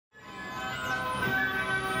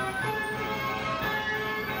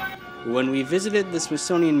When we visited the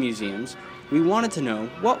Smithsonian museums, we wanted to know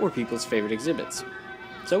what were people's favorite exhibits.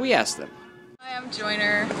 So we asked them. Hi, I'm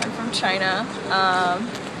Joyner. I'm from China.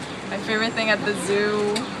 My favorite thing at the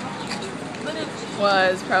zoo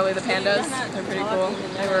was probably the pandas. They're pretty cool.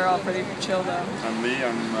 They were all pretty chill though. I'm Lee.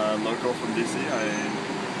 I'm local from DC.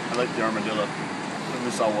 I like the armadillo. I only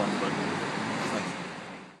saw one, but it's nice.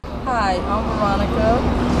 Hi, I'm Veronica,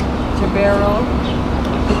 Jabero,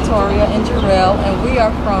 Victoria, and Jarrell, and we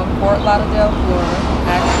are from Fort Lauderdale, Florida.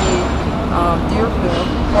 Actually, Deerfield.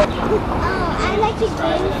 I like the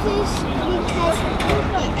greenfish because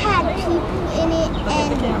it had people in it,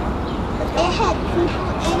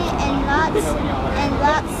 and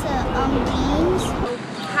lots of beans.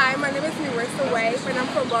 Hi, my name is Marissa Way, and I'm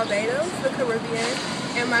from Barbados, the Caribbean.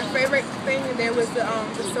 And my favorite thing there was the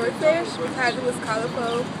swordfish, because it was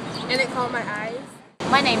colorful and it caught my eyes.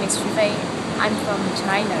 My name is Xu Fei. I'm from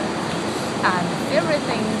China. And favorite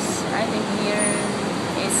things I think here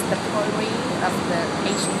is the pottery of the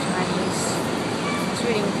ancient Chinese. It's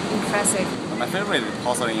really impressive. My favorite is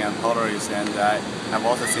porcelain and potteries, and I have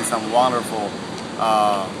also seen some wonderful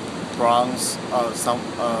bronze,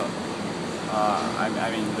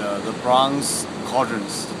 the bronze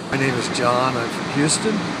cauldrons. My name is John. I'm from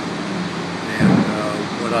Houston,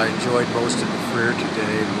 and what I enjoyed most in the fair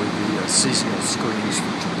today were the seasonal screens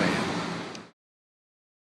from Japan.